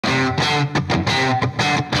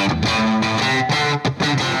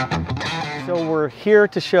we're here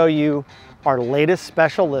to show you our latest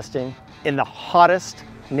special listing in the hottest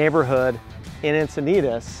neighborhood in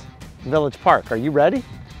Encinitas, Village Park. Are you ready?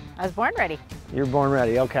 I was born ready. You're born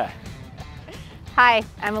ready, okay. Hi,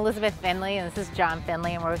 I'm Elizabeth Finley and this is John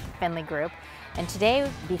Finley and we're with the Finley Group. And today,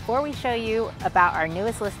 before we show you about our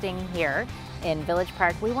newest listing here in Village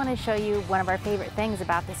Park, we want to show you one of our favorite things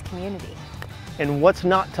about this community. And what's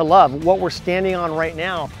not to love? What we're standing on right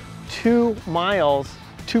now, 2 miles,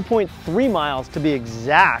 2.3 miles to be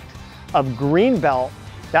exact, of green belt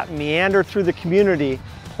that meander through the community.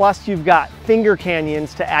 Plus you've got finger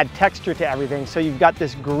canyons to add texture to everything. So you've got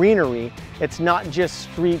this greenery. It's not just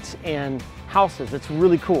streets and houses. It's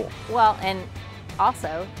really cool. Well, and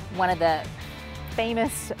also one of the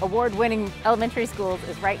famous award-winning elementary schools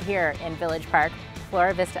is right here in Village Park,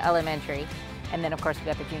 Flora Vista Elementary. And then of course we've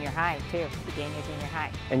got the junior high too, Degania Junior High.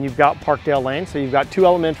 And you've got Parkdale Lane, so you've got 2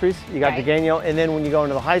 elementaries, you got right. Degania, and then when you go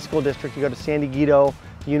into the high school district, you go to San Diego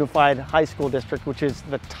Unified High School District, which is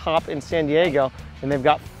the top in San Diego, and they've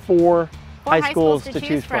got 4 high schools to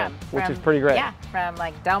choose from, which is pretty great. Yeah, from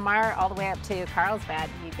like Del Mar all the way up to Carlsbad,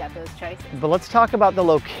 you've got those choices. But let's talk about the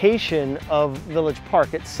location of Village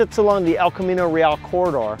Park. It sits along the El Camino Real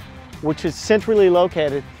corridor, which is centrally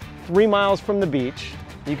located 3 miles from the beach.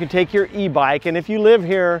 You can take your e-bike, and if you live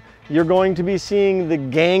here, you're going to be seeing the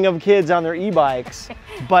gang of kids on their e-bikes.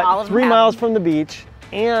 But 3 miles from the beach,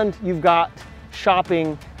 and you've got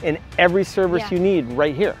shopping and every service you need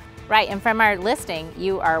right here. Right, and from our listing,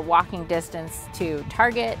 you are walking distance to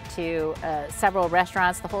Target, to several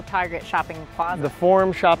restaurants, the whole Target shopping plaza. The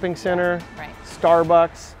Forum Shopping Center, right.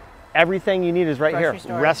 Starbucks, everything you need is right here.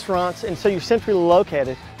 Stores. Restaurants, and so you're centrally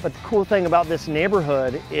located. But the cool thing about this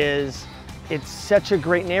neighborhood is it's such a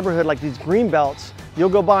great neighborhood. Like these green belts, you'll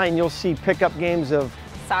go by and you'll see pickup games of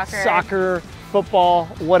soccer, football,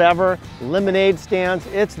 whatever, lemonade stands.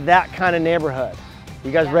 It's that kind of neighborhood.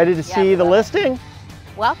 You guys ready to see the listing?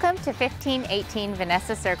 Welcome to 1518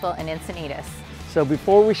 Vanessa Circle in Encinitas. So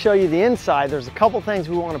before we show you the inside, there's a couple things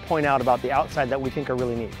we want to point out about the outside that we think are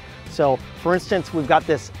really neat. So for instance, we've got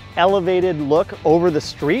this elevated look over the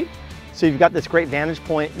street. So you've got this great vantage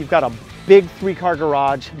point. You've got a big 3-car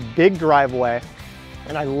garage, big driveway.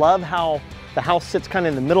 And I love how the house sits kind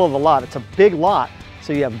of in the middle of the lot. It's a big lot,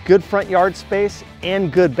 so you have good front yard space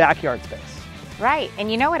and good backyard space. Right,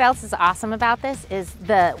 and you know what else is awesome about this is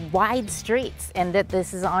the wide streets and that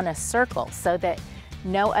this is on a circle so that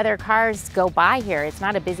no other cars go by here. It's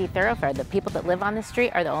not a busy thoroughfare. The people that live on the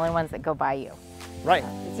street are the only ones that go by you. Right,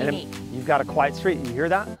 It's and unique. you've got a quiet street. You hear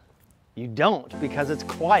that? You don't, because it's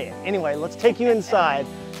quiet. Anyway, let's take you inside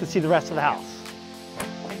to see the rest of the house.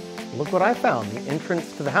 Look what I found, the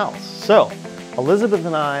entrance to the house. So, Elizabeth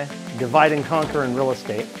and I divide and conquer in real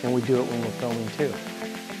estate, and we do it when we're filming too.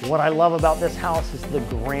 What I love about this house is the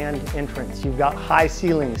grand entrance. You've got high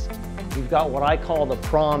ceilings. You've got what I call the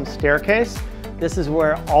prom staircase. This is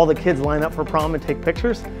where all the kids line up for prom and take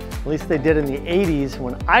pictures. At least they did in the 80s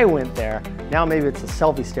when I went there. Now maybe it's a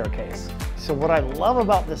selfie staircase. So what I love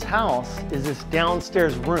about this house is this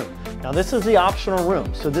downstairs room. Now this is the optional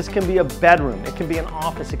room. So this can be a bedroom, it can be an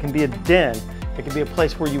office, it can be a den, it can be a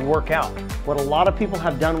place where you work out. What a lot of people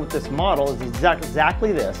have done with this model is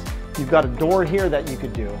exactly this. You've got a door here that you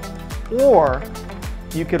could do, or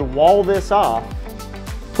you could wall this off,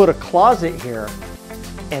 put a closet here,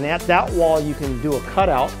 and at that wall you can do a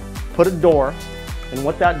cutout, put a door, and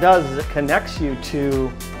what that does is it connects you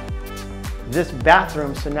to this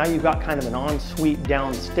bathroom, so now you've got kind of an ensuite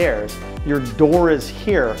downstairs. Your door is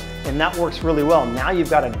here, and that works really well. Now you've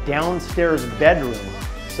got a downstairs bedroom,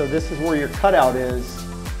 so this is where your cutout is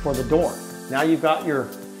for the door. Now you've got your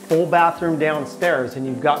full bathroom downstairs, and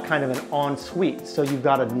you've got kind of an ensuite. So you've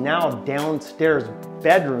got a now downstairs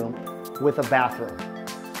bedroom with a bathroom.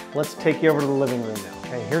 Let's take you over to the living room now.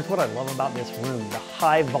 Okay, here's what I love about this room. The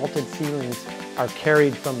high vaulted ceilings are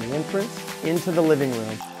carried from the entrance into the living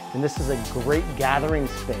room, and this is a great gathering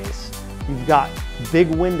space. You've got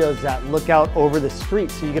big windows that look out over the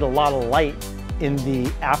street, so you get a lot of light in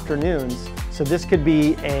the afternoons. So this could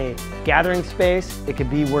be a gathering space. It could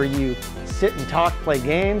be where you sit and talk, play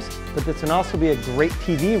games, but this can also be a great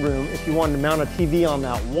TV room if you wanted to mount a TV on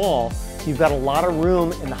that wall. You've got a lot of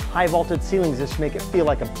room, and the high vaulted ceilings just make it feel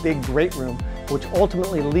like a big great room, which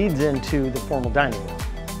ultimately leads into the formal dining room.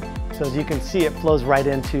 So as you can see, it flows right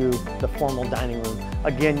into the formal dining room.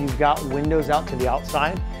 Again, you've got windows out to the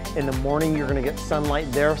outside. In the morning, you're gonna get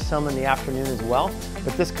sunlight there, some in the afternoon as well.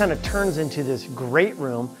 But this kind of turns into this great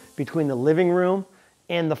room between the living room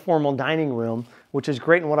and the formal dining room which is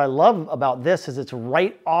great. And what I love about this is it's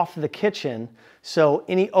right off the kitchen. So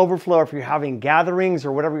any overflow, if you're having gatherings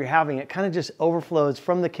or whatever you're having, it kind of just overflows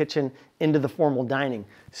from the kitchen into the formal dining.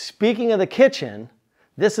 Speaking of the kitchen,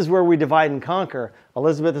 this is where we divide and conquer.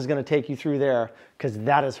 Elizabeth is going to take you through there because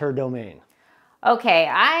that is her domain. Okay,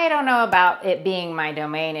 I don't know about it being my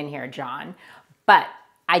domain in here, John, but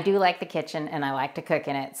I do like the kitchen and I like to cook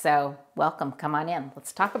in it. So welcome, come on in.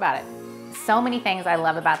 Let's talk about it. So many things I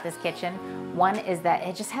love about this kitchen. One is that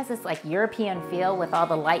it just has this like European feel with all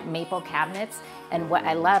the light maple cabinets. And what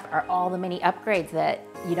I love are all the many upgrades that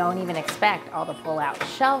you don't even expect. All the pull-out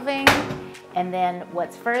shelving. And then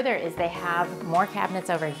what's further is they have more cabinets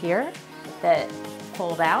over here that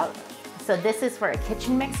pulled out. So this is for a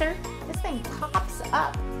kitchen mixer. This thing pops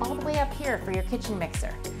up all the way up here for your kitchen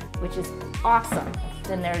mixer, which is awesome.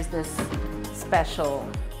 Then there's this special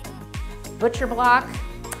butcher block.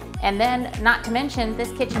 And then, not to mention,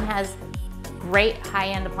 this kitchen has great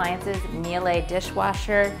high-end appliances, Miele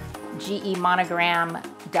dishwasher, GE monogram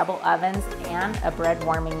double ovens, and a bread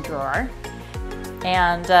warming drawer.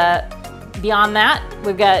 And beyond that,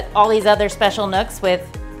 we've got all these other special nooks with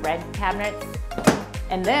bread cabinets.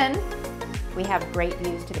 And then we have great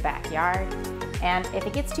views to the backyard. And if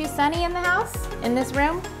it gets too sunny in the house, in this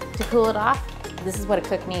room, to cool it off, this is what a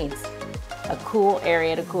cook needs. A cool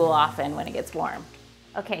area to cool off in when it gets warm.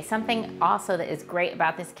 Okay, something also that is great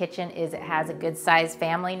about this kitchen is it has a good sized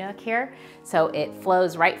family nook here. So it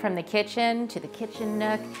flows right from the kitchen to the kitchen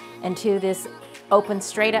nook and to this open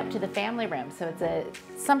straight up to the family room. So it's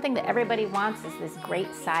something that everybody wants, is this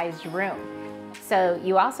great sized room. So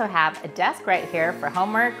you also have a desk right here for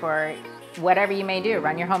homework or whatever you may do,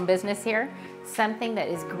 run your home business here. Something that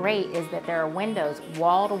is great is that there are windows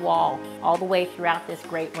wall to wall all the way throughout this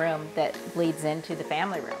great room that bleeds into the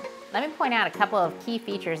family room. Let me point out a couple of key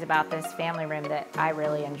features about this family room that I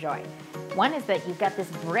really enjoy. One is that you've got this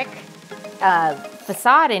brick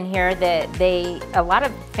facade in here that a lot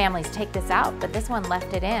of families take this out, but this one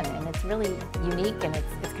left it in, and it's really unique and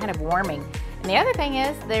it's kind of warming. And the other thing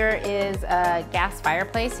is there is a gas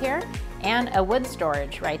fireplace here and a wood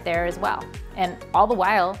storage right there as well. And all the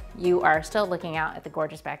while, you are still looking out at the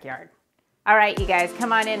gorgeous backyard. All right, you guys,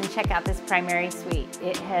 come on in and check out this primary suite.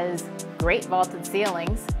 It has great vaulted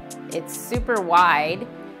ceilings. It's super wide.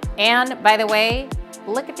 And by the way,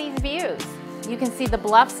 look at these views. You can see the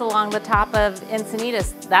bluffs along the top of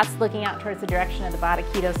Encinitas. That's looking out towards the direction of the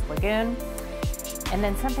Bataquitos Lagoon. And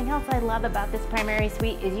then something else I love about this primary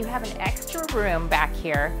suite is you have an extra room back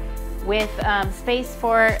here with space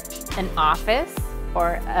for an office,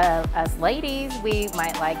 or us ladies, we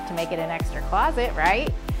might like to make it an extra closet, right?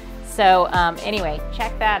 So anyway,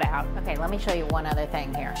 check that out. Okay, let me show you one other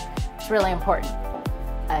thing here. It's really important.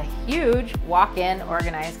 A huge walk-in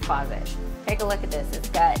organized closet. Take a look at this. It's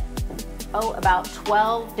got, about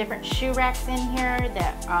 12 different shoe racks in here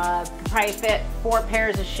that could probably fit 4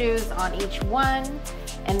 pairs of shoes on each one.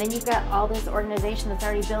 And then you've got all this organization that's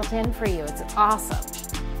already built in for you. It's awesome.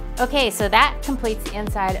 Okay, so that completes the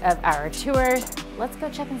inside of our tour. Let's go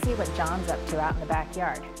check and see what John's up to out in the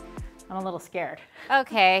backyard. I'm a little scared.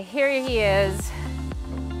 Okay, here he is.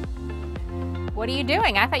 What are you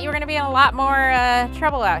doing? I thought you were gonna be in a lot more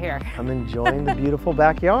trouble out here. I'm enjoying the beautiful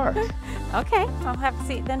backyard. Okay, I'll have a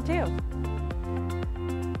seat then too.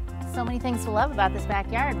 So many things to love about this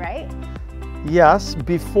backyard, right? Yes,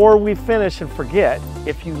 before we finish and forget,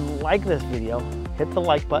 if you like this video, hit the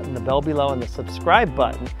like button, the bell below, and the subscribe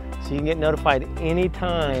button so you can get notified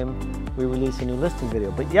anytime we release a new listing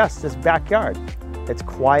video. But yes, this backyard, it's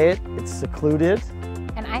quiet, it's secluded.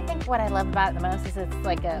 And I think what I love about it the most is it's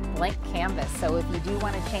like a blank canvas. So if you do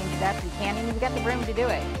want to change it up, you can, and you've got the room to do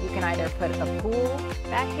it. You can either put a pool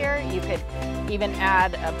back here, you could even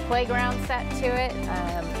add a playground set to it.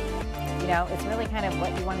 You know, it's really kind of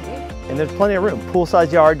what you want to do. And there's plenty of room.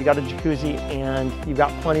 Pool-sized yard, you got a jacuzzi, and you've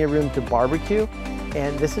got plenty of room to barbecue.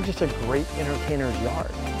 And this is just a great entertainer's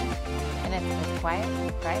yard. And it's quiet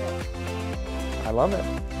and private. I love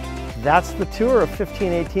it. That's the tour of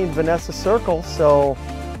 1518 Vanessa Circle. So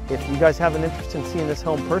if you guys have an interest in seeing this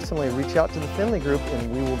home personally, reach out to the Finley Group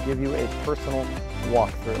and we will give you a personal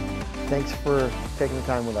walkthrough. Thanks for taking the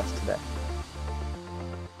time with us today.